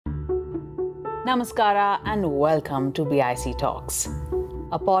Namaskara and welcome to BIC Talks,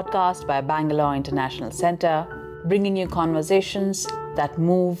 a podcast by Bangalore International Centre, bringing you conversations that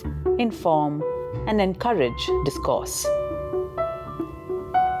move, inform, and encourage discourse.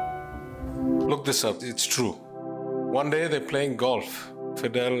 Look this up, it's true. One day they're playing golf,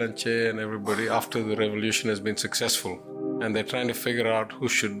 Fidel and Che and everybody, after the revolution has been successful, and they're trying to figure out who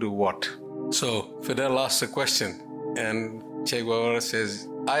should do what. So Fidel asks a question, and Che Guevara says,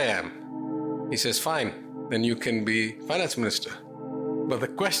 I am. He says, fine, then you can be finance minister. But the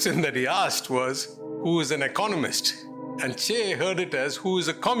question that he asked was, who is an economist? And Che heard it as, who is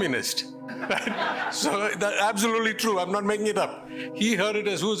a communist? Right? So that's absolutely true. I'm not making it up. He heard it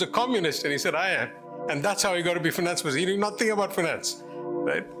as, who is a communist? And he said, I am. And that's how he got to be finance minister. He knew nothing about finance.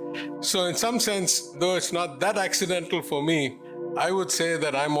 Right? So in some sense, though it's not that accidental for me, I would say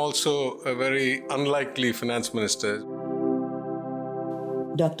that I'm also a very unlikely finance minister.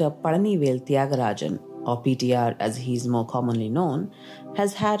 Dr. Palanivel Thiaga Rajan, or PTR as he is more commonly known,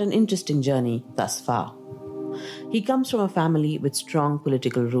 has had an interesting journey thus far. He comes from a family with strong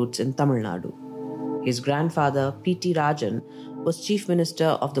political roots in Tamil Nadu. His grandfather, P.T. Rajan, was Chief Minister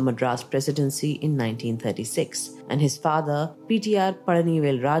of the Madras Presidency in 1936, and his father, PTR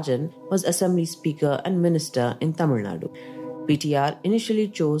Palanivel Rajan, was Assembly Speaker and Minister in Tamil Nadu. PTR initially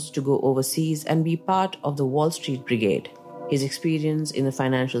chose to go overseas and be part of the Wall Street Brigade. His experience in the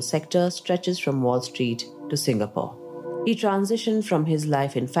financial sector stretches from Wall Street to Singapore. He transitioned from his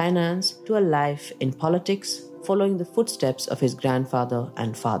life in finance to a life in politics, following the footsteps of his grandfather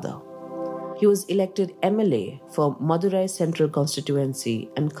and father. He was elected MLA for Madurai Central Constituency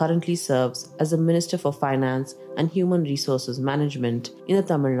and currently serves as the Minister for Finance and Human Resources Management in the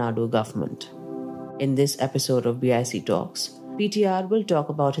Tamil Nadu Government. In this episode of BIC Talks, PTR will talk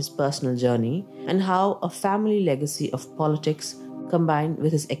about his personal journey and how a family legacy of politics combined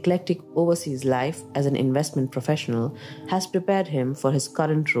with his eclectic overseas life as an investment professional has prepared him for his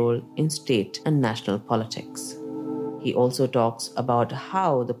current role in state and national politics. He also talks about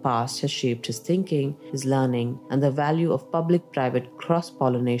how the past has shaped his thinking, his learning, and the value of public-private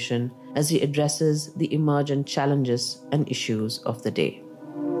cross-pollination as he addresses the emergent challenges and issues of the day.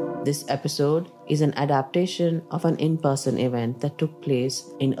 This episode is an adaptation of an in-person event that took place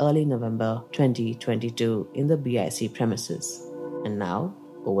in early November 2022 in the BIC premises. And now,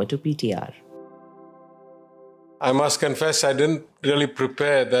 over to PTR. I must confess, I didn't really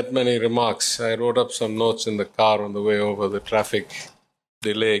prepare that many remarks. I wrote up some notes in the car on the way over. The traffic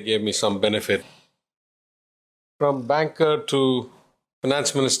delay gave me some benefit. From banker to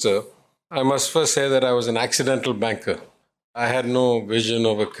finance minister, I must first say that I was an accidental banker. I had no vision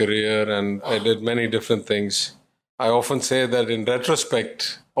of a career and I did many different things. I often say that in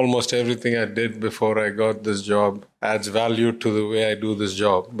retrospect, almost everything I did before I got this job adds value to the way I do this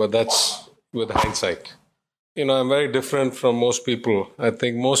job, but that's with hindsight. I'm very different from most people. I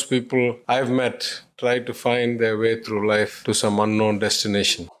think most people I've met try to find their way through life to some unknown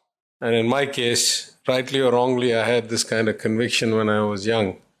destination. And in my case, rightly or wrongly, I had this kind of conviction when I was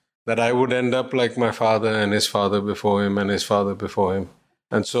young that I would end up like my father and his father before him and his father before him.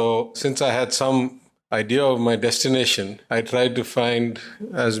 And so since I had some idea of my destination, I tried to find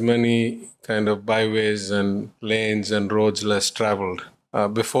as many kind of byways and lanes and roads less traveled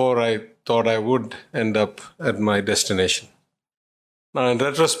before I thought I would end up at my destination. Now, in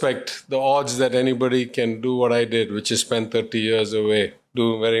retrospect, the odds that anybody can do what I did, which is spend 30 years away,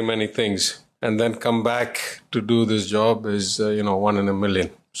 do very many things, and then come back to do this job is, 1 in a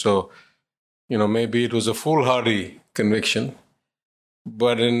million. So, maybe it was a foolhardy conviction,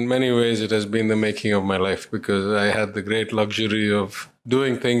 but in many ways it has been the making of my life because I had the great luxury of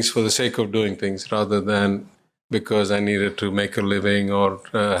doing things for the sake of doing things rather than because I needed to make a living or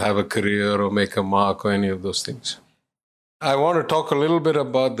have a career or make a mark or any of those things. I want to talk a little bit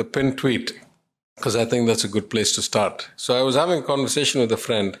about the pinned tweet because I think that's a good place to start. So I was having a conversation with a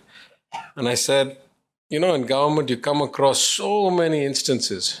friend and I said, in government, you come across so many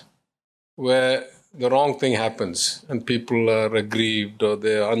instances where the wrong thing happens and people are aggrieved or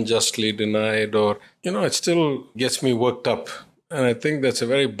they're unjustly denied or, it still gets me worked up. And I think that's a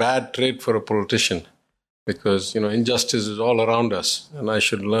very bad trait for a politician because, injustice is all around us and I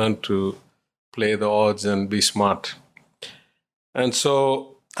should learn to play the odds and be smart. And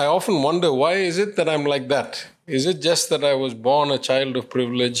so I often wonder, why is it that I'm like that? Is it just that I was born a child of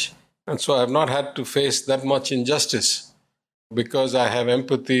privilege? And so I've not had to face that much injustice because I have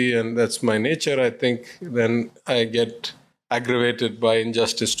empathy and that's my nature. I think then I get aggravated by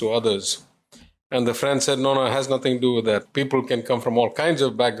injustice to others. And the friend said, no, it has nothing to do with that. People can come from all kinds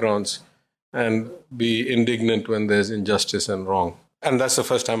of backgrounds and be indignant when there's injustice and wrong. And that's the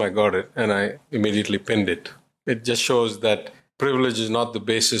first time I got it, and I immediately pinned it. It just shows that privilege is not the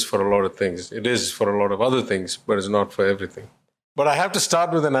basis for a lot of things. It is for a lot of other things, but it's not for everything. But I have to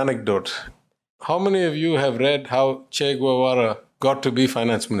start with an anecdote. How many of you have read how Che Guevara got to be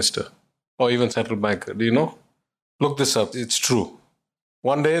finance minister or even central banker? Do you know? Look this up. It's true.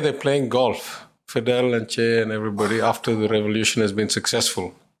 One day they're playing golf, Fidel and Che and everybody, after the revolution has been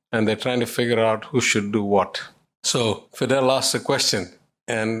successful, and they're trying to figure out who should do what. So Fidel asks a question,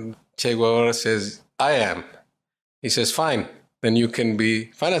 and Che Guevara says, I am. He says, fine, then you can be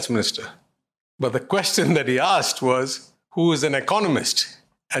finance minister. But the question that he asked was, who is an economist?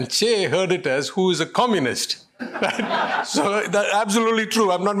 And Che heard it as, who is a communist? Right? So that's absolutely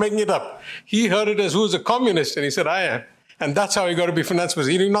true. I'm not making it up. He heard it as, who is a communist? And he said, I am. And that's how he got to be finance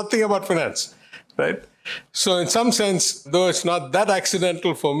minister. He knew nothing about finance, right? So in some sense, though it's not that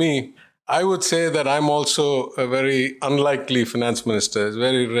accidental for me, I would say that I'm also a very unlikely finance minister. It's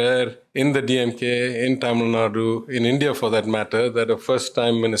very rare in the DMK, in Tamil Nadu, in India for that matter, that a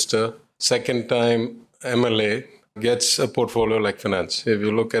first-time minister, second-time MLA gets a portfolio like finance. If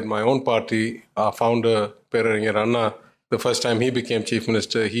you look at my own party, our founder, Peraringer Anna, the first time he became chief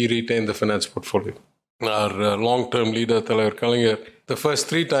minister, he retained the finance portfolio. Our long-term leader, Thalaivar Kalaignar, the first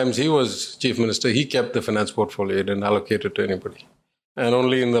 3 times he was chief minister, he kept the finance portfolio. He didn't allocate it to anybody. And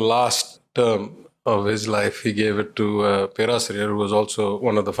only in the last term of his life, he gave it to Perasariyar, who was also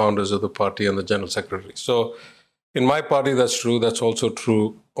one of the founders of the party and the general secretary. So in my party, that's true. That's also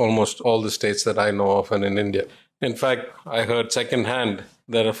true almost all the states that I know of and in India. In fact, I heard secondhand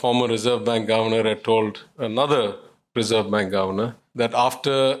that a former Reserve Bank governor had told another Reserve Bank governor that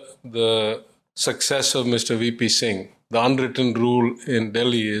after the success of Mr. VP Singh, the unwritten rule in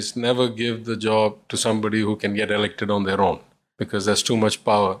Delhi is never give the job to somebody who can get elected on their own, because there's too much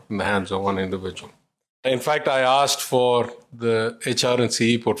power in the hands of one individual. In fact, I asked for the HR and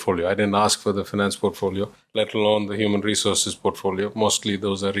CE portfolio. I didn't ask for the finance portfolio, let alone the human resources portfolio. Mostly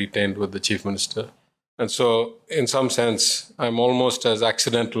those are retained with the chief minister. And so, in some sense, I'm almost as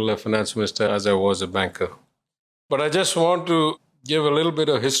accidental a finance minister as I was a banker. But I just want to give a little bit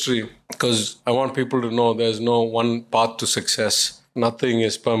of history, because I want people to know there's no one path to success. Nothing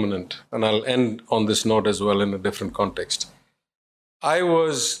is permanent. And I'll end on this note as well in a different context. I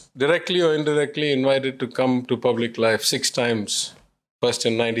was directly or indirectly invited to come to public life 6 times. First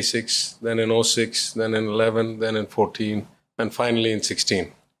in 96, then in 06, then in 11, then in 14, and finally in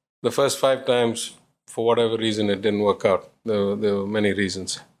 16. The first 5 times, for whatever reason, it didn't work out. There were many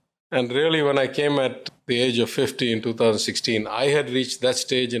reasons. And really, when I came at the age of 50 in 2016, I had reached that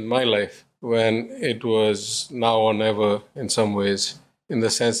stage in my life when it was now or never in some ways, in the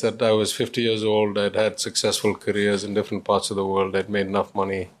sense that I was 50 years old, I'd had successful careers in different parts of the world, I'd made enough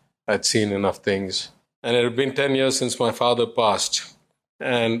money, I'd seen enough things. And it had been 10 years since my father passed.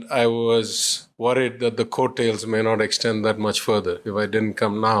 And I was worried that the coattails may not extend that much further. If I didn't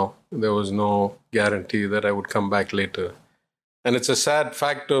come now, there was no guarantee that I would come back later. And it's a sad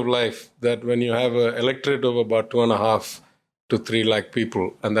fact of life that when you have an electorate of about 2.5 to 3 lakh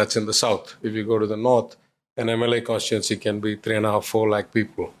people, and that's in the south. If you go to the north, an MLA constituency can be 3.5, 4 lakh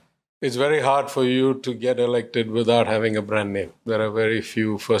people. It's very hard for you to get elected without having a brand name. There are very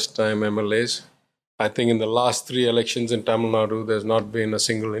few first-time MLAs. I think in the last 3 elections in Tamil Nadu, there's not been a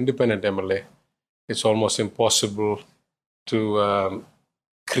single independent MLA. It's almost impossible to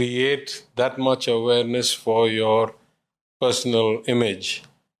create that much awareness for your personal image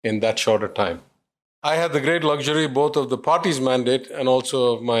in that short a time. I had the great luxury both of the party's mandate and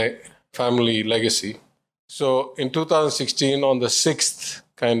also of my family legacy. So in 2016, on the 6th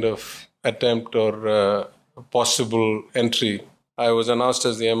kind of attempt or possible entry, I was announced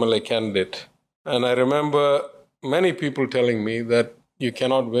as the MLA candidate. And I remember many people telling me that you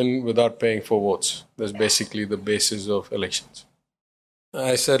cannot win without paying for votes. That's basically the basis of elections.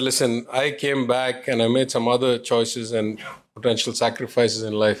 I said, listen, I came back and I made some other choices and potential sacrifices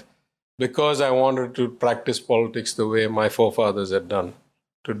in life because I wanted to practice politics the way my forefathers had done,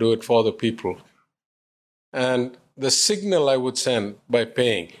 to do it for the people. And the signal I would send by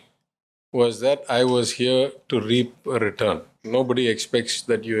paying was that I was here to reap a return. Nobody expects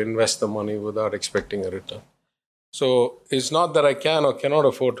that you invest the money without expecting a return. So it's not that I can or cannot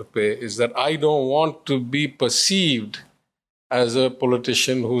afford to pay, it's that I don't want to be perceived as a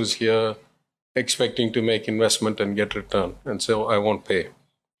politician who's here expecting to make investment and get return. And so I won't pay.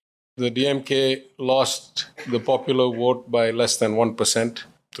 The DMK lost the popular vote by less than 1%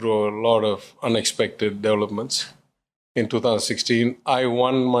 through a lot of unexpected developments. In 2016, I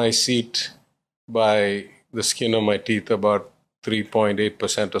won my seat by the skin of my teeth, about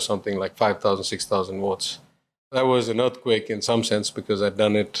 3.8% or something, like 5,000, 6,000 votes. That was an earthquake in some sense because I'd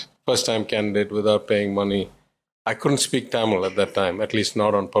done it first time candidate without paying money. I couldn't speak Tamil at that time, at least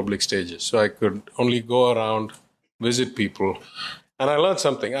not on public stages. So I could only go around, visit people. And I learned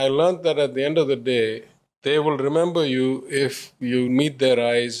something. I learned that at the end of the day, they will remember you if you meet their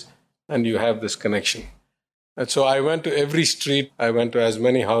eyes and you have this connection. And so I went to every street. I went to as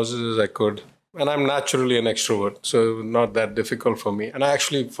many houses as I could. And I'm naturally an extrovert, so not that difficult for me. And I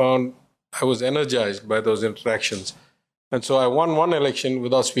actually found I was energized by those interactions. And so I won one election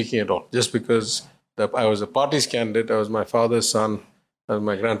without speaking at all, just because I was a party's candidate. I was my father's son. I was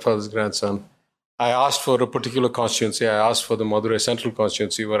my grandfather's grandson. I asked for a particular constituency. I asked for the Madurai Central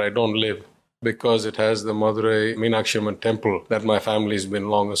Constituency where I don't live because it has the Madurai Meenakshi Amman temple that my family's been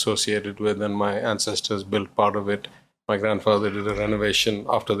long associated with and my ancestors built part of it. My grandfather did a renovation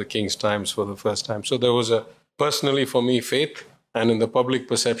after the king's times for the first time. So there was personally for me, faith, and in the public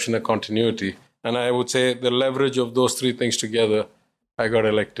perception, a continuity. And I would say the leverage of those three things together, I got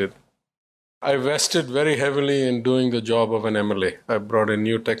elected. I vested very heavily in doing the job of an MLA. I brought in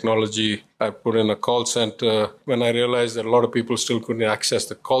new technology. I put in a call center. When I realized that a lot of people still couldn't access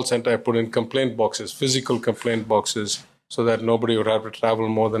the call center, I put in complaint boxes, physical complaint boxes, so that nobody would have to travel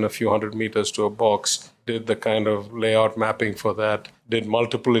more than a few hundred meters to a box. Did the kind of layout mapping for that. Did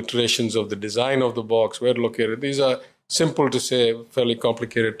multiple iterations of the design of the box, where located. These are simple to say, fairly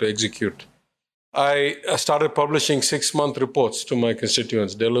complicated to execute. I started publishing 6-month reports to my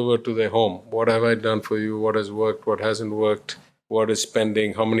constituents, delivered to their home. What have I done for you? What has worked? What hasn't worked? What is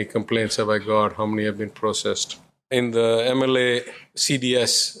pending? How many complaints have I got? How many have been processed? In the MLA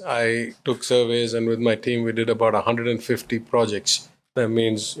CDS, I took surveys, and with my team, we did about 150 projects. That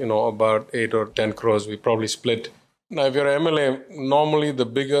means, about 8 or 10 crores. We probably split. Now, if you're an MLA, normally the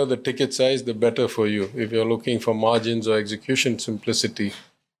bigger the ticket size, the better for you. If you're looking for margins or execution simplicity,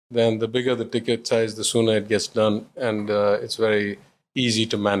 then the bigger the ticket size, the sooner it gets done, and it's very easy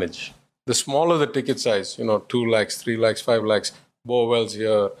to manage. The smaller the ticket size, 2 lakhs, 3 lakhs, 5 lakhs, bore wells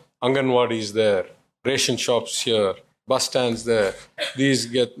here, Anganwadis there, ration shops here, bus stands there, these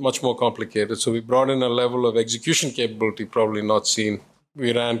get much more complicated. So we brought in a level of execution capability probably not seen.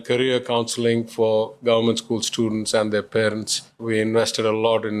 We ran career counseling for government school students and their parents. We invested a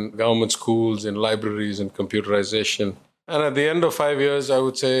lot in government schools, in libraries, and computerization. And at the end of 5 years, I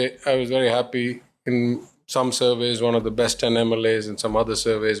would say I was very happy. In some surveys, one of the best 10 MLAs, in some other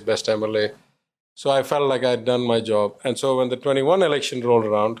surveys, best MLA. So I felt like I'd done my job. And so when the 21 election rolled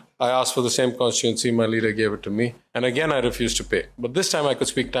around, I asked for the same constituency. My leader gave it to me. And again, I refused to pay. But this time I could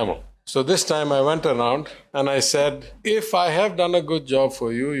speak Tamil. So this time I went around and I said, if I have done a good job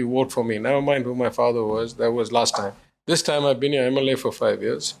for you, you vote for me. Never mind who my father was. That was last time. This time I've been your MLA for 5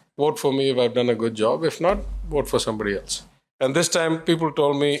 years. Vote for me if I've done a good job. If not, vote for somebody else. And this time people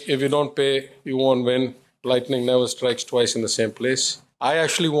told me, if you don't pay, you won't win. Lightning never strikes twice in the same place. I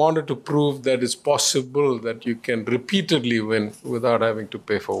actually wanted to prove that it's possible that you can repeatedly win without having to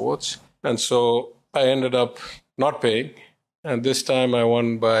pay for votes. And so I ended up not paying. And this time I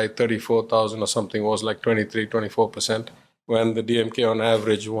won by 34,000 or something. It was like 23-24%, when the DMK on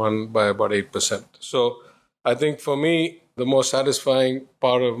average won by about 8%. So I think for me, the most satisfying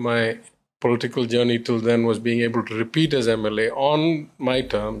part of my political journey till then was being able to repeat as MLA on my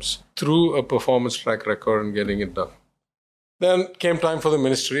terms through a performance track record and getting it done. Then came time for the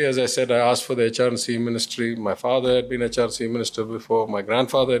ministry. As I said, I asked for the HRC ministry. My father had been HRC minister before. My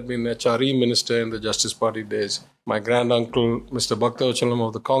grandfather had been HRE minister in the Justice Party days. My granduncle, Mr. Bhaktavachalam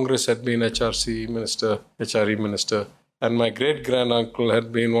of the Congress, had been HRC minister, HRE minister. And my great-granduncle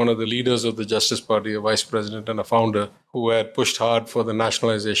had been one of the leaders of the Justice Party, a vice president and a founder, who had pushed hard for the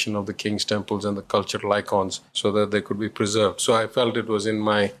nationalization of the king's temples and the cultural icons so that they could be preserved. So I felt it was in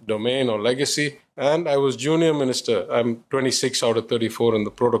my domain or legacy. And I was junior minister. I'm 26 out of 34 in the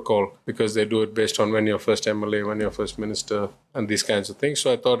protocol because they do it based on when you're first MLA, when you're first minister, and these kinds of things.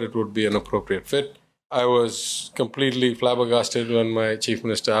 So I thought it would be an appropriate fit. I was completely flabbergasted when my chief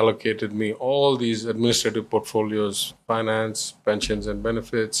minister allocated me all these administrative portfolios, finance, pensions and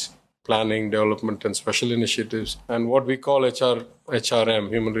benefits, planning, development and special initiatives. And what we call HRM,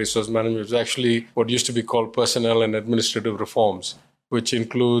 Human Resource Management, is actually what used to be called personnel and administrative reforms, which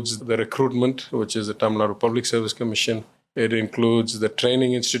includes the recruitment, which is the Tamil Nadu Public Service Commission. It includes the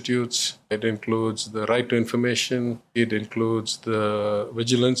training institutes. It includes the right to information. It includes the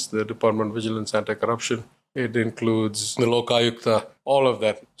vigilance, the Department of Vigilance, Anti-Corruption. It includes the Lokayukta, all of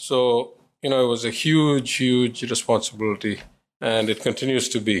that. So, it was a huge, huge responsibility, and it continues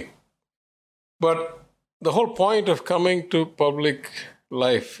to be. But the whole point of coming to public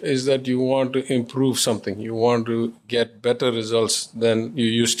life is that you want to improve something. You want to get better results than you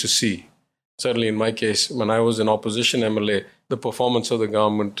used to see. Certainly in my case, when I was an opposition MLA, the performance of the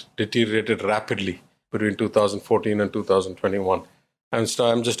government deteriorated rapidly between 2014 and 2021. I'm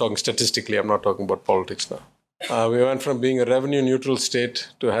just talking statistically, I'm not talking about politics now. We went from being a revenue neutral state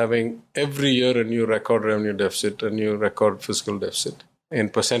to having every year a new record revenue deficit, a new record fiscal deficit, in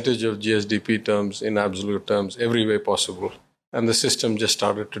percentage of GSDP terms, in absolute terms, every way possible. And the system just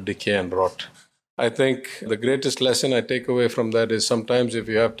started to decay and rot. I think the greatest lesson I take away from that is sometimes if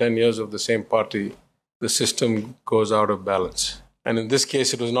you have 10 years of the same party, the system goes out of balance. And in this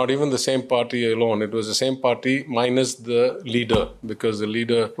case, it was not even the same party alone. It was the same party minus the leader, because the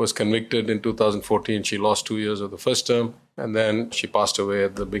leader was convicted in 2014. She lost 2 years of the first term, and then she passed away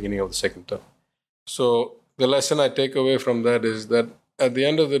at the beginning of the second term. So the lesson I take away from that is that at the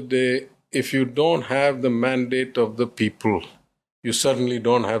end of the day, if you don't have the mandate of the people, you certainly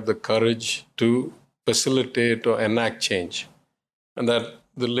don't have the courage to facilitate or enact change. And that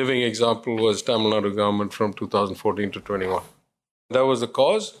the living example was Tamil Nadu government from 2014 to 21. That was the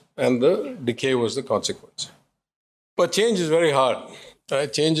cause, and the decay was the consequence. But change is very hard.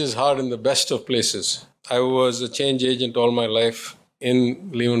 Right? Change is hard in the best of places. I was a change agent all my life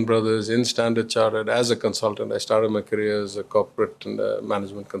in Lehman Brothers, in Standard Chartered, as a consultant. I started my career as a corporate and a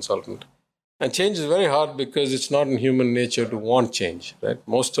management consultant. And change is very hard because it's not in human nature to want change. Right?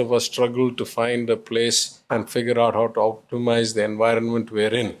 Most of us struggle to find a place and figure out how to optimize the environment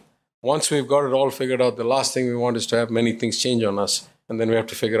we're in. Once we've got it all figured out, the last thing we want is to have many things change on us. And then we have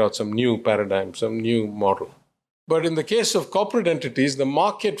to figure out some new paradigm, some new model. But in the case of corporate entities, the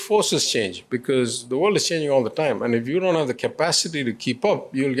market forces change because the world is changing all the time. And if you don't have the capacity to keep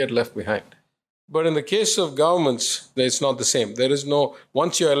up, you'll get left behind. But in the case of governments, it's not the same. There is no,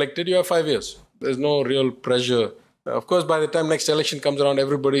 once you're elected, you have 5 years. There's no real pressure. Of course, by the time next election comes around,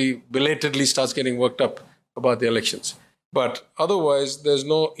 everybody belatedly starts getting worked up about the elections. But otherwise, there's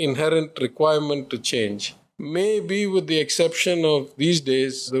no inherent requirement to change. Maybe with the exception of these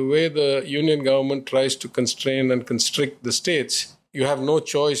days, the way the union government tries to constrain and constrict the states, you have no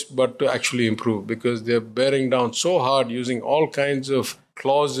choice but to actually improve because they're bearing down so hard using all kinds of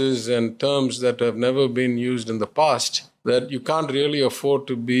clauses and terms that have never been used in the past that you can't really afford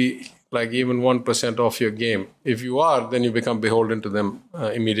to be like even 1% off your game. If you are, then you become beholden to them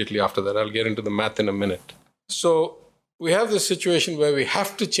immediately after that. I'll get into the math in a minute. So we have this situation where we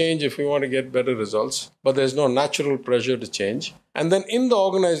have to change if we want to get better results, but there's no natural pressure to change. And then in the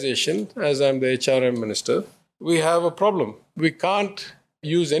organization, as I'm the HRM minister, we have a problem. We can't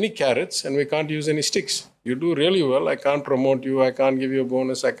use any carrots and we can't use any sticks. You do really well, I can't promote you, I can't give you a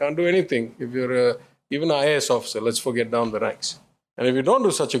bonus, I can't do anything. If you're even an IAS officer, let's forget down the ranks. And if you don't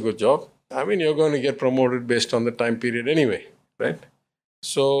do such a good job, you're going to get promoted based on the time period anyway, right?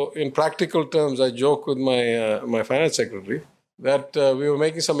 So in practical terms, I joke with my finance secretary that we were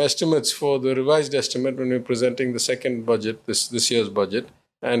making some estimates for the revised estimate when we were presenting the second budget, this year's budget.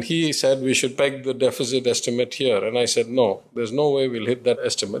 And he said we should peg the deficit estimate here. And I said, no, there's no way we'll hit that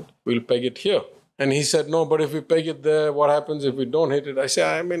estimate. We'll peg it here. And he said, no, but if we peg it there, what happens if we don't hit it? I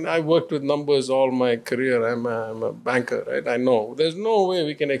said, I worked with numbers all my career. I'm a banker, right? I know. There's no way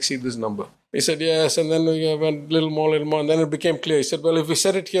we can exceed this number. He said, yes. And then we went a little more. And then it became clear. He said, well, if we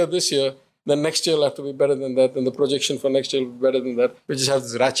set it here this year, then next year will have to be better than that. Then the projection for next year will be better than that. We just have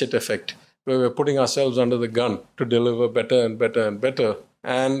this ratchet effect where we're putting ourselves under the gun to deliver better and better and better.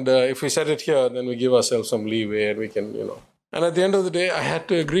 And if we set it here, then we give ourselves some leeway and we can, And at the end of the day, I had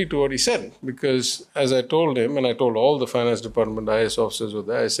to agree to what he said because as I told him, and I told all the finance department IAS officers were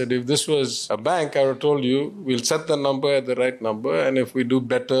there, I said, if this was a bank, I would have told you, we'll set the number at the right number. And if we do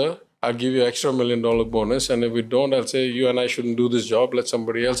better, I'll give you extra $1 million bonus. And if we don't, I'll say, you and I shouldn't do this job. Let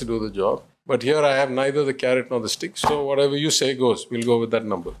somebody else do the job. But here I have neither the carrot nor the stick. So whatever you say goes. We'll go with that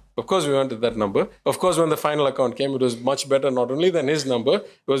number. Of course, we went with that number. Of course, when the final account came, it was much better, not only than his number,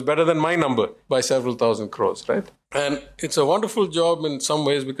 it was better than my number by several thousand crores, right? And it's a wonderful job in some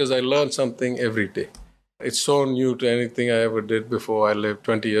ways because I learn something every day. It's so new to anything I ever did before. I lived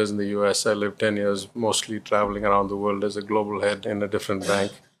 20 years in the US. I lived 10 years mostly traveling around the world as a global head in a different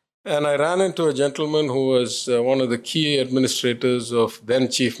bank. And I ran into a gentleman who was one of the key administrators of then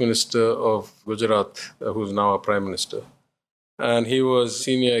Chief Minister of Gujarat, who's now a Prime Minister. And he was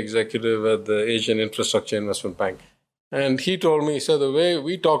senior executive at the Asian Infrastructure Investment Bank. And he told me, so the way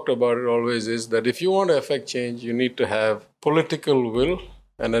we talked about it always is that if you want to affect change, you need to have political will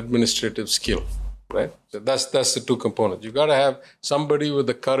and administrative skill, right? So that's the two components. You've got to have somebody with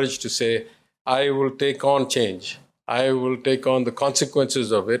the courage to say, I will take on change. I will take on the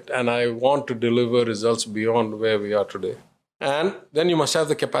consequences of it, and I want to deliver results beyond where we are today. And then you must have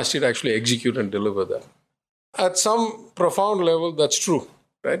the capacity to actually execute and deliver that. At some profound level, that's true.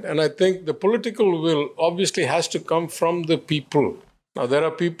 right? And I think the political will obviously has to come from the people. Now, there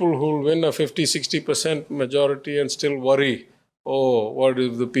are people who will win a 50-60% majority and still worry, oh, what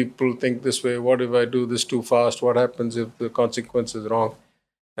if the people think this way? What if I do this too fast? What happens if the consequence is wrong?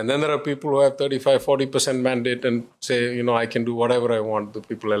 And then there are people who have 35-40% mandate and say, I can do whatever I want. The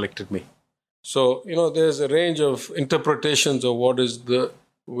people elected me. So, there's a range of interpretations of what is the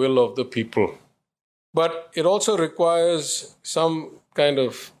will of the people. But it also requires some kind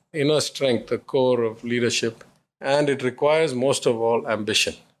of inner strength, a core of leadership. And it requires, most of all,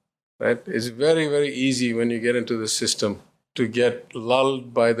 ambition. Right? It's very, very easy when you get into the system to get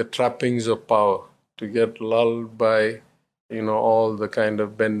lulled by the trappings of power, to get lulled by all the kind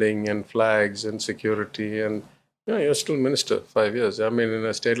of bending and flags and security. And you're still minister 5 years. I mean, in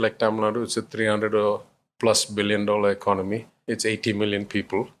a state like Tamil Nadu, it's a $300 or plus billion economy. It's 80 million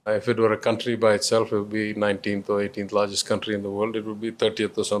people. If it were a country by itself, it would be 19th or 18th largest country in the world. It would be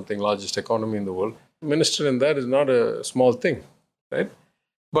 30th or something largest economy in the world. Minister in that is not a small thing, right?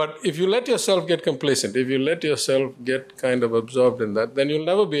 But if you let yourself get complacent, if you let yourself get kind of absorbed in that, then you'll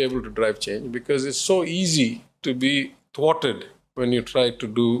never be able to drive change, because it's so easy to be thwarted when you try to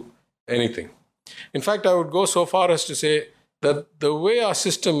do anything. In fact, I would go so far as to say that the way our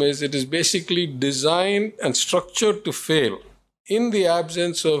system is, it is basically designed and structured to fail in the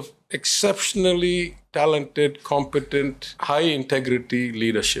absence of exceptionally talented, competent, high integrity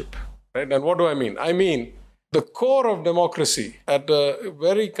leadership. Right? And what do I mean? I mean, the core of democracy at a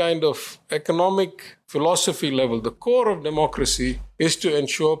very kind of economic philosophy level, the core of democracy is to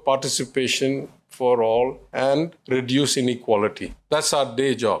ensure participation for all and reduce inequality. That's our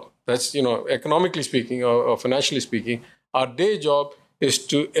day job. That's, economically speaking or financially speaking, our day job is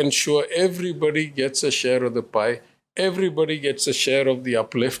to ensure everybody gets a share of the pie, everybody gets a share of the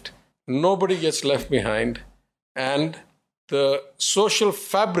uplift, nobody gets left behind, and the social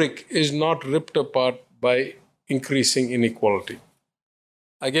fabric is not ripped apart by increasing inequality.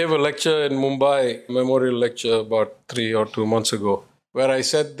 I gave a lecture in Mumbai, a memorial lecture about 3 or 2 months ago, where I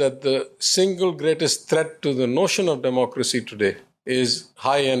said that the single greatest threat to the notion of democracy today is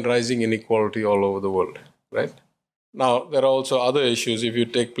high and rising inequality all over the world, right? Now, there are also other issues. If you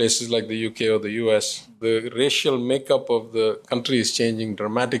take places like the UK or the US, the racial makeup of the country is changing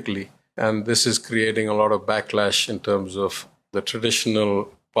dramatically. And this is creating a lot of backlash in terms of the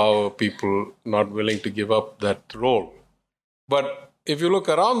traditional power people not willing to give up that role. But if you look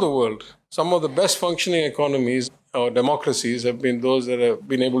around the world, some of the best functioning economies or democracies have been those that have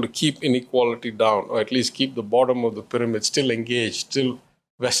been able to keep inequality down, or at least keep the bottom of the pyramid still engaged, still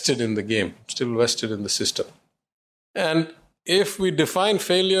vested in the game, still vested in the system. And if we define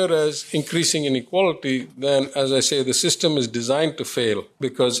failure as increasing inequality, then, as I say, the system is designed to fail,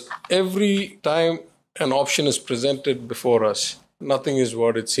 because every time an option is presented before us, nothing is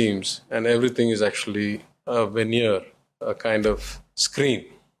what it seems, and everything is actually a veneer, a kind of screen.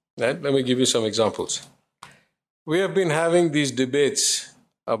 Right? Let me give you some examples. We have been having these debates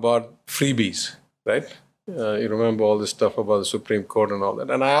about freebies, right? You remember all this stuff about the Supreme Court and all that.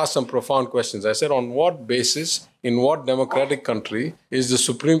 And I asked some profound questions. I said, on what basis, in what democratic country is the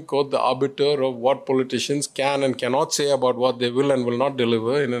Supreme Court the arbiter of what politicians can and cannot say about what they will and will not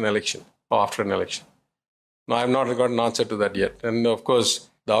deliver in an election or after an election? Now, I have not got an answer to that yet. And of course,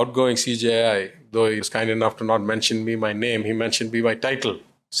 the outgoing CJI, though he was kind enough to not mention me by name, he mentioned me by title,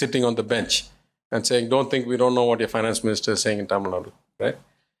 sitting on the bench and saying, don't think we don't know what your finance minister is saying in Tamil Nadu, right?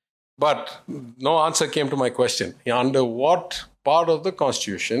 But no answer came to my question. Under what part of the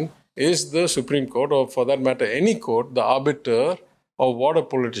Constitution is the Supreme Court, or for that matter, any court, the arbiter of what a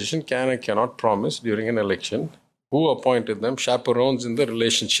politician can and cannot promise during an election? Who appointed them? Chaperones in the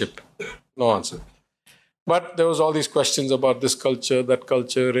relationship? No answer. But there was all these questions about this culture, that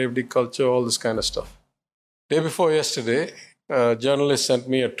culture, Revdi culture, all this kind of stuff. Day before yesterday, a journalist sent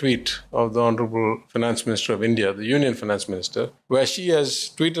me a tweet of the Honorable Finance Minister of India, the Union Finance Minister, where she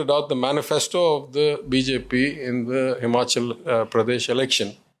has tweeted out the manifesto of the BJP in the Himachal Pradesh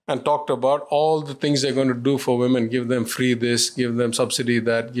election and talked about all the things they're going to do for women, give them free this, give them subsidy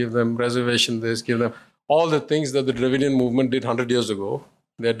that, give them reservation this, give them all the things that the Dravidian movement did 100 years ago,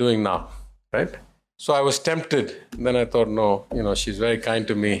 they're doing now, right? So I was tempted. Then I thought, no, she's very kind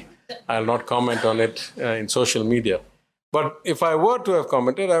to me. I'll not comment on it in social media. But if I were to have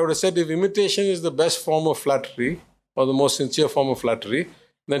commented, I would have said, if imitation is the best form of flattery or the most sincere form of flattery,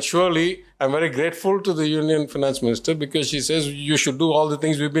 then surely I'm very grateful to the Union Finance Minister, because she says you should do all the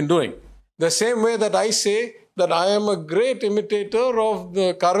things we've been doing. The same way that I say that I am a great imitator of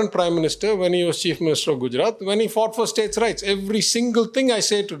the current Prime Minister when he was Chief Minister of Gujarat, when he fought for states' rights. Every single thing I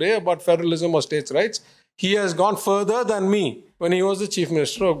say today about federalism or states' rights, He has gone further than me when he was the Chief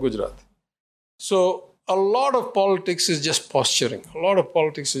Minister of Gujarat. So a lot of politics is just posturing. A lot of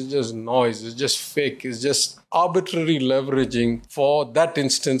politics is just noise. It's just fake. It's just arbitrary leveraging for that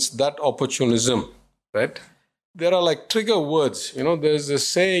instance, that opportunism, right? There are like trigger words. There's this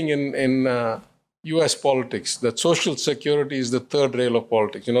saying in US politics that social security is the third rail of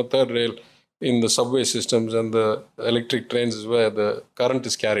politics. Third rail in the subway systems and the electric trains is where the current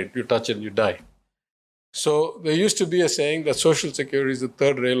is carried. You touch it, you die. So there used to be a saying that social security is the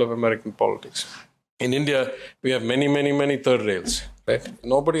third rail of American politics. In India, we have many, many, many third rails, right?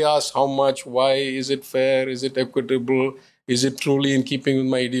 Nobody asks how much, why, is it fair, is it equitable, is it truly in keeping with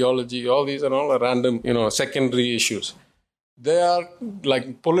my ideology? All these are all random, secondary issues. They are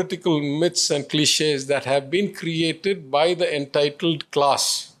like political myths and cliches that have been created by the entitled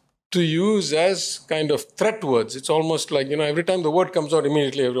class to use as kind of threat words. It's almost like, every time the word comes out,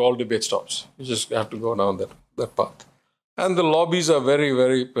 immediately all debate stops. You just have to go down that path. And the lobbies are very,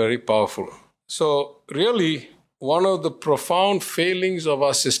 very, very powerful. So really, one of the profound failings of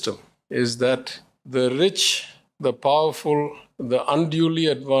our system is that the rich, the powerful, the unduly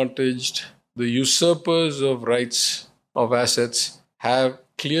advantaged, the usurpers of rights, of assets, have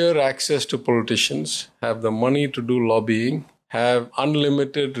clear access to politicians, have the money to do lobbying, have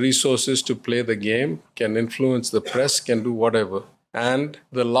unlimited resources to play the game, can influence the press, can do whatever. And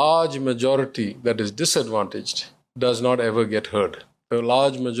the large majority that is disadvantaged does not ever get heard. The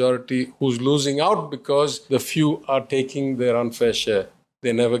large majority who's losing out because the few are taking their unfair share,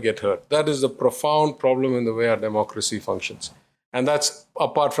 they never get heard. That is the profound problem in the way our democracy functions. And that's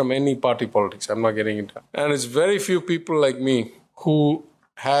apart from any party politics. I'm not getting into it. And it's very few people like me who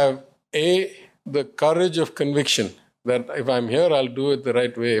have the courage of conviction that if I'm here, I'll do it the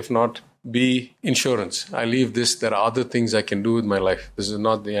right way. If not, B, insurance. I leave this. There are other things I can do with my life. This is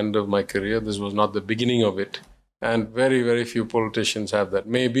not the end of my career. This was not the beginning of it. And very, very few politicians have that.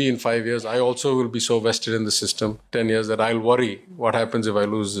 Maybe in 5 years, I also will be so vested in the system, 10 years, that I'll worry what happens if I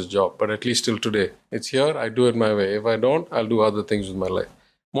lose this job. But at least till today, it's here. I do it my way. If I don't, I'll do other things with my life.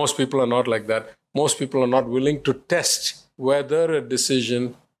 Most people are not like that. Most people are not willing to test whether a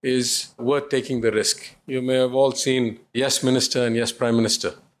decision is worth taking the risk. You may have all seen Yes Minister and Yes Prime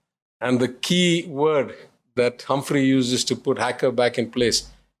Minister. And the key word that Humphrey uses to put Hacker back in place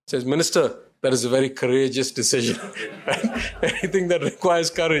says, Minister, that is a very courageous decision. Anything that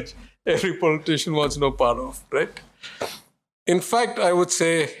requires courage, every politician wants no part of, right? In fact, I would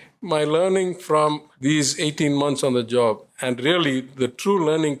say my learning from these 18 months on the job, and really the true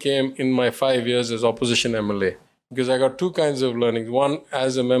learning came in my 5 years as opposition MLA. Because I got two kinds of learning. One,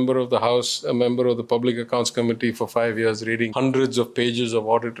 as a member of the House, a member of the Public Accounts Committee for 5 years, reading hundreds of pages of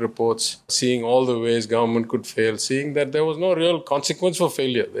audit reports, seeing all the ways government could fail, seeing that there was no real consequence for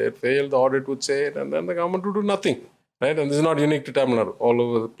failure. They had failed, the audit would say it, and then the government would do nothing. Right? And this is not unique to Tamil Nadu. All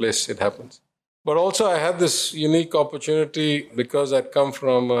over the place it happens. But also I had this unique opportunity because I'd come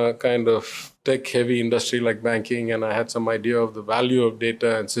from a kind of tech-heavy industry like banking, and I had some idea of the value of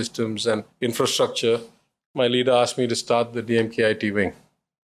data and systems and infrastructure. My leader asked me to start the DMK IT wing.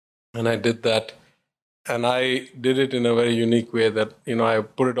 And I did that. And I did it in a very unique way that, I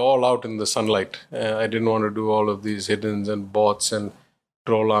put it all out in the sunlight. I didn't want to do all of these hiddens and bots and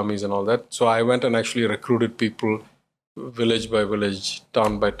troll armies and all that. So I went and actually recruited people village by village,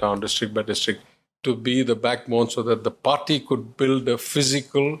 town by town, district by district, to be the backbone so that the party could build a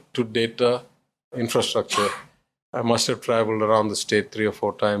physical to data infrastructure. I must have traveled around the state 3 or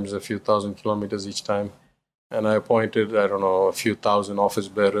 4 times, a few thousand kilometers each time. And I appointed, a few thousand office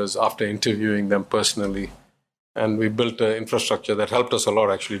bearers after interviewing them personally. And we built an infrastructure that helped us a lot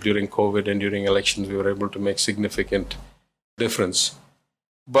actually during COVID and during elections. We were able to make significant difference.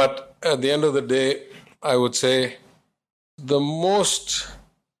 But at the end of the day, I would say the most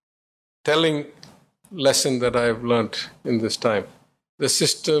telling lesson that I've learned in this time, the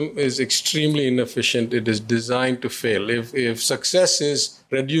system is extremely inefficient. It is designed to fail. If success is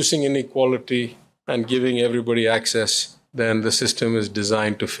reducing inequality and giving everybody access, then the system is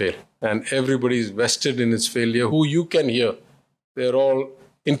designed to fail. And everybody is vested in its failure. Who you can hear, they're all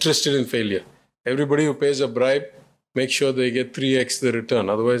interested in failure. Everybody who pays a bribe, make sure they get 3x the return.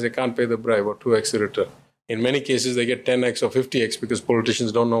 Otherwise, they can't pay the bribe or 2x the return. In many cases, they get 10x or 50x because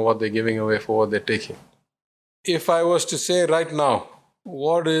politicians don't know what they're giving away for what they're taking. If I was to say right now,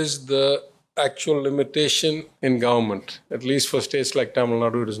 what is the actual limitation in government? At least for states like Tamil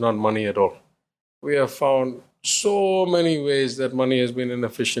Nadu, it is not money at all. We have found so many ways that money has been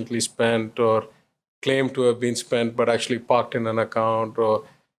inefficiently spent or claimed to have been spent but actually parked in an account. Or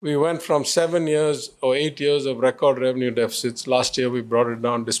we went from 7 years or 8 years of record revenue deficits. Last year we brought it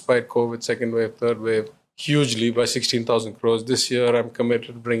down despite COVID, second wave, third wave. hugely by 16,000 crores. This year, I'm committed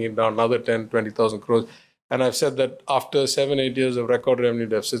to bringing down another 10, 20,000 crores. And I've said that after 7-8 years of record revenue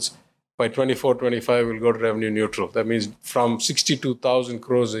deficits, by 24-25, we'll go to revenue neutral. That means from 62,000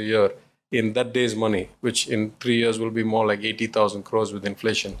 crores a year in that day's money, which in 3 years will be more like 80,000 crores with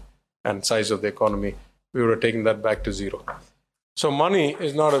inflation and size of the economy, we would have taken that back to zero. So money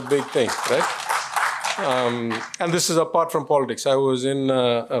is not a big thing, right? And this is apart from politics. I was in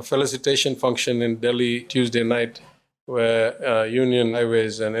a felicitation function in Delhi Tuesday night where Union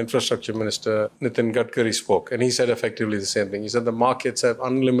Highways and Infrastructure Minister Nitin Gadkari spoke. And he said effectively the same thing. He said the markets have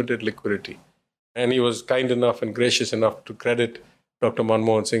unlimited liquidity. And he was kind enough and gracious enough to credit Dr.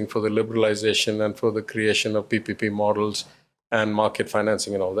 Manmohan Singh for the liberalization and for the creation of PPP models and market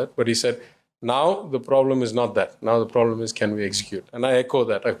financing and all that. But he said, now the problem is not that. Now the problem is, can we execute? And I echo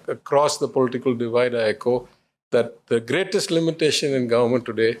that. Across the political divide, I echo that the greatest limitation in government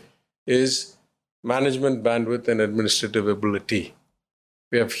today is management bandwidth and administrative ability.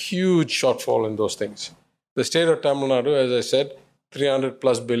 We have huge shortfall in those things. The state of Tamil Nadu, as I said,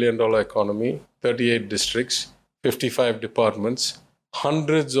 $300+ billion economy, 38 districts, 55 departments,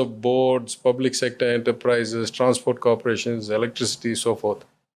 hundreds of boards, public sector enterprises, transport corporations, electricity, so forth.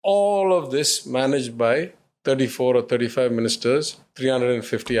 All of this managed by 34 or 35 ministers,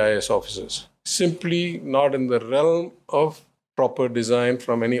 350 IAS officers. Simply not in the realm of proper design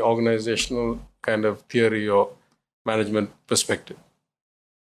from any organizational kind of theory or management perspective.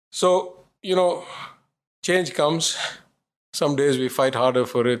 So, change comes. Some days we fight harder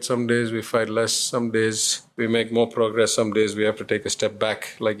for it. Some days we fight less. Some days we make more progress. Some days we have to take a step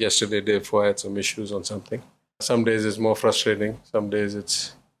back. Like yesterday, day before, I had some issues on something. Some days it's more frustrating. Some days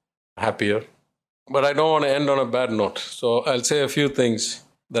it's happier. But I don't want to end on a bad note. So I'll say a few things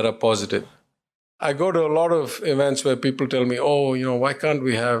that are positive. I go to a lot of events where people tell me, why can't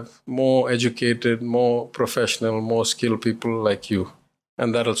we have more educated, more professional, more skilled people like you?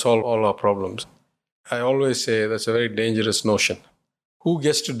 And that'll solve all our problems. I always say that's a very dangerous notion. Who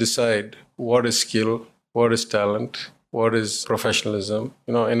gets to decide what is skill, what is talent, what is professionalism?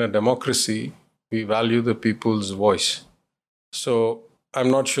 In a democracy, we value the people's voice. So I'm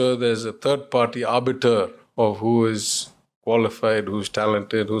not sure there's a third-party arbiter of who is qualified, who's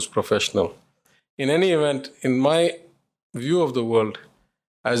talented, who's professional. In any event, in my view of the world,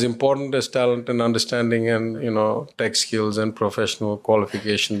 as important as talent and understanding and, tech skills and professional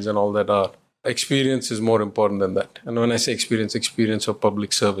qualifications and all that are, experience is more important than that. And when I say experience of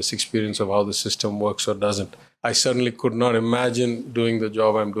public service, experience of how the system works or doesn't. I certainly could not imagine doing the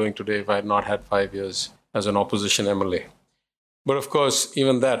job I'm doing today if I had not had 5 years as an opposition MLA. But of course,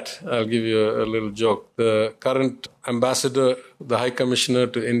 even that, I'll give you a little joke. The current ambassador, the High Commissioner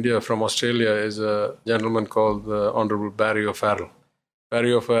to India from Australia is a gentleman called the Honorable Barry O'Farrell.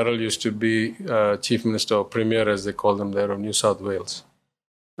 Barry O'Farrell used to be Chief Minister or Premier, as they call them there, of New South Wales.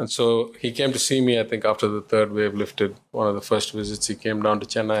 And so he came to see me, I think, after the third wave lifted. One of the first visits, he came down to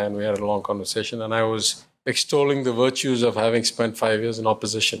Chennai and we had a long conversation. And I was extolling the virtues of having spent 5 years in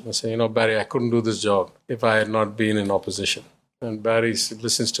opposition. I said, Barry, I couldn't do this job if I had not been in opposition. And Barry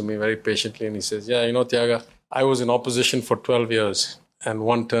listens to me very patiently and he says, Thiaga, I was in opposition for 12 years and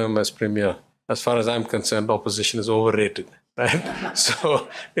 1 term as Premier. As far as I'm concerned, opposition is overrated, right? So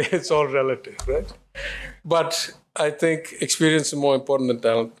it's all relative, right? But I think experience is more important than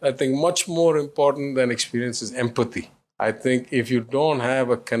talent. I think much more important than experience is empathy. I think if you don't have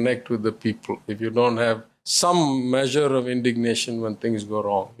a connect with the people, if you don't have some measure of indignation when things go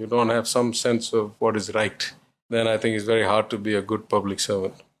wrong, you don't have some sense of what is right, then I think it's very hard to be a good public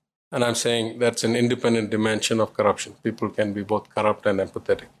servant. And I'm saying that's an independent dimension of corruption. People can be both corrupt and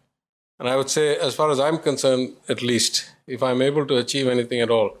empathetic. And I would say, as far as I'm concerned, at least, if I'm able to achieve anything at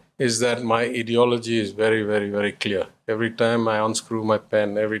all, is that my ideology is very, very, very clear. Every time I unscrew my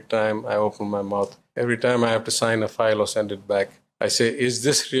pen, every time I open my mouth, every time I have to sign a file or send it back, I say, is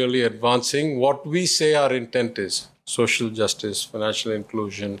this really advancing what we say our intent is? Social justice, financial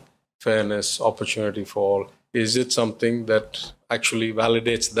inclusion, fairness, opportunity for all. Is it something that actually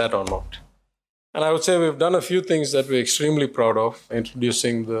validates that or not? And I would say we've done a few things that we're extremely proud of,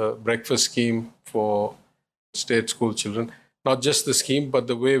 introducing the breakfast scheme for state school children. Not just the scheme, but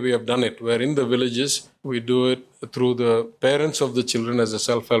the way we have done it, where in the villages, we do it through the parents of the children as a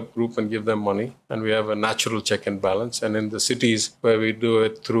self-help group and give them money. And we have a natural check and balance. And in the cities, where we do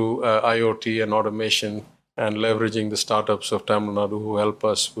it through IoT and automation and leveraging the startups of Tamil Nadu who help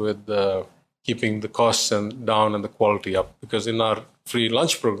us with keeping the costs down and the quality up. Because in our free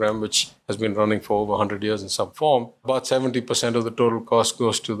lunch program, which has been running for over 100 years in some form, about 70% of the total cost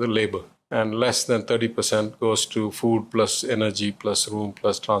goes to the labor. And less than 30% goes to food plus energy plus room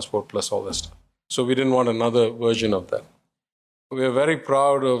plus transport plus all that stuff. So we didn't want another version of that. We are very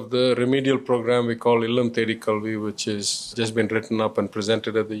proud of the remedial program we call Illam Thedi Kalvi, which has just been written up and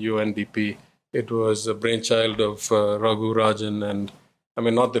presented at the UNDP. It was a brainchild of Raghu Rajan, and I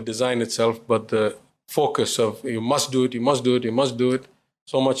mean, not the design itself, but the focus of you must do it, you must do it, you must do it.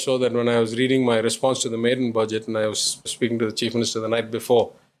 So much so that when I was reading my response to the maiden budget and I was speaking to the Chief Minister the night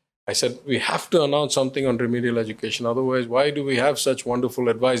before, I said, we have to announce something on remedial education. Otherwise, why do we have such wonderful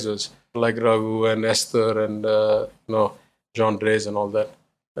advisors like Raghu and Esther and, John Drays and all that?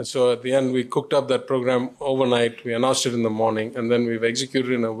 And so at the end, we cooked up that program overnight. We announced it in the morning, and then we've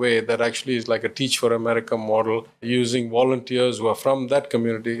executed in a way that actually is like a Teach for America model using volunteers who are from that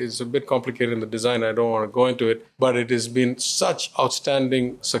community. It's a bit complicated in the design. I don't want to go into it, but it has been such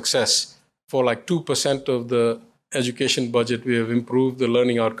outstanding success. For like 2% of the education budget, we have improved the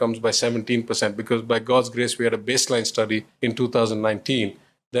learning outcomes by 17% because by God's grace, we had a baseline study in 2019.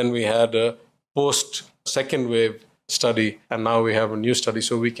 Then we had a post-second wave study, and now we have a new study.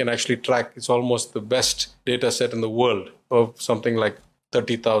 So we can actually track, it's almost the best data set in the world of something like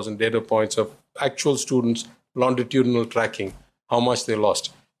 30,000 data points of actual students, longitudinal tracking, how much they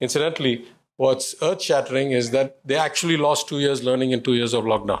lost. Incidentally, what's earth-shattering is that they actually lost 2 years learning in 2 years of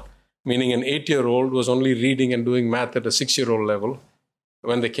lockdown, meaning an 8-year-old was only reading and doing math at a 6-year-old level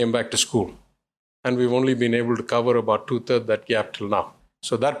when they came back to school. And we've only been able to cover about 2/3 that gap till now.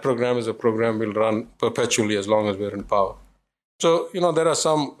 So that program is a program we'll run perpetually as long as we're in power. So, there are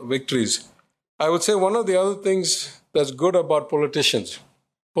some victories. I would say one of the other things that's good about politicians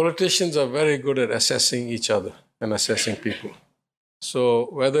are very good at assessing each other and assessing people. So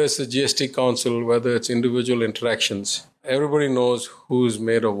whether it's the GST Council, whether it's individual interactions, everybody knows who's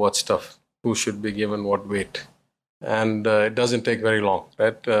made of what stuff, who should be given what weight. And it doesn't take very long,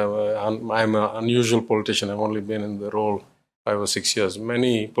 right? I'm an unusual politician. I've only been in the role 5 or 6 years.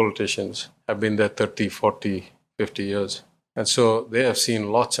 Many politicians have been there 30, 40, 50 years. And so they have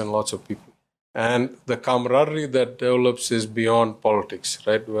seen lots and lots of people. And the camaraderie that develops is beyond politics,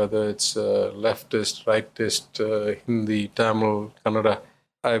 right? Whether it's leftist, rightist, Hindi, Tamil, Kannada.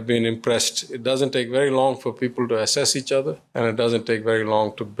 I've been impressed. It doesn't take very long for people to assess each other, and it doesn't take very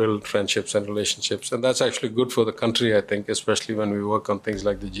long to build friendships and relationships. And that's actually good for the country, I think, especially when we work on things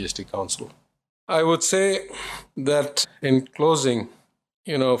like the GST Council. I would say that in closing,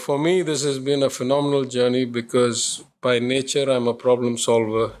 for me, this has been a phenomenal journey because by nature, I'm a problem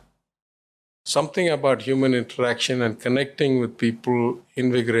solver. Something about human interaction and connecting with people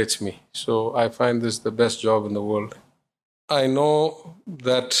invigorates me. So I find this the best job in the world. I know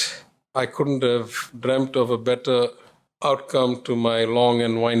that I couldn't have dreamt of a better outcome to my long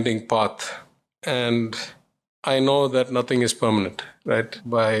and winding path. And I know that nothing is permanent, right?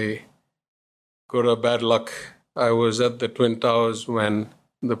 By good or bad luck, I was at the Twin Towers when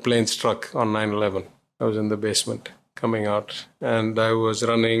the plane struck on 9/11. I was in the basement coming out, and I was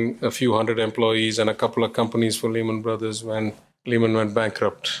running a few hundred employees and a couple of companies for Lehman Brothers when Lehman went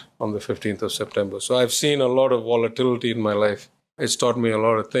bankrupt on the 15th of September. So I've seen a lot of volatility in my life. It's taught me a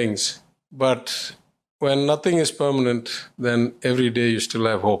lot of things. But when nothing is permanent, then every day you still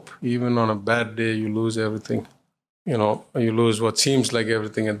have hope. Even on a bad day, you lose everything. You lose what seems like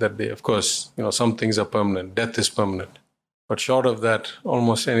everything at that day. Of course, some things are permanent. Death is permanent. But short of that,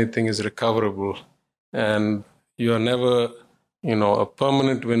 almost anything is recoverable. And you are never, a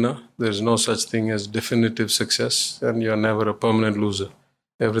permanent winner. There's no such thing as definitive success. And you're never a permanent loser.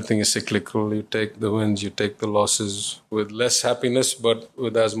 Everything is cyclical. You take the wins, you take the losses with less happiness, but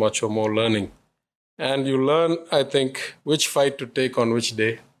with as much or more learning. And you learn, I think, which fight to take on which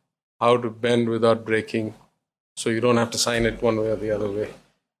day, how to bend without breaking, so you don't have to sign it one way or the other way.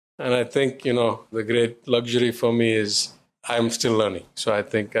 And I think, the great luxury for me is I'm still learning. So I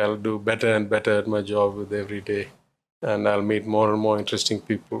think I'll do better and better at my job with every day. And I'll meet more and more interesting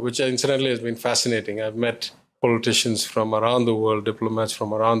people, which incidentally has been fascinating. I've met politicians from around the world, diplomats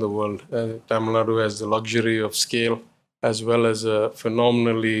from around the world. Tamil Nadu has the luxury of scale, as well as a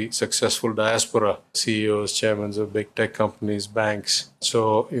phenomenally successful diaspora, CEOs, chairmen of big tech companies, banks.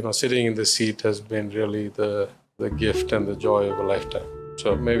 So, sitting in the seat has been really the gift and the joy of a lifetime.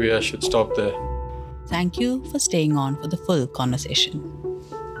 So maybe I should stop there. Thank you for staying on for the full conversation.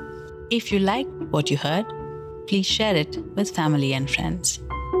 If you liked what you heard, please share it with family and friends.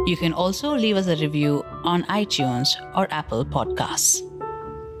 You can also leave us a review on iTunes or Apple Podcasts.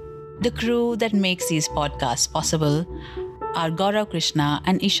 The crew that makes these podcasts possible are Gaurav Krishna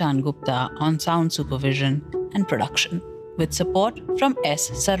and Ishan Gupta on sound supervision and production, with support from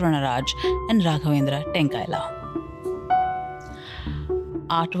S. Sarvanaraj and Raghavendra Tenkaila.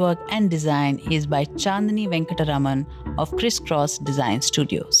 Artwork and design is by Chandni Venkataraman of Crisscross Design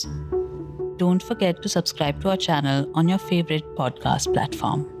Studios. don't forget to subscribe to our channel on your favorite podcast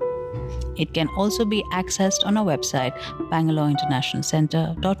platform. It can also be accessed on our website,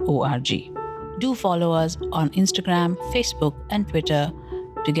 bangaloreinternationalcentre.org. Do follow us on Instagram, Facebook, and Twitter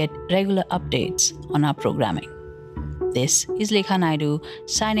to get regular updates on our programming. This is Lekha Naidu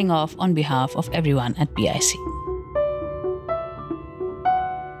signing off on behalf of everyone at BIC.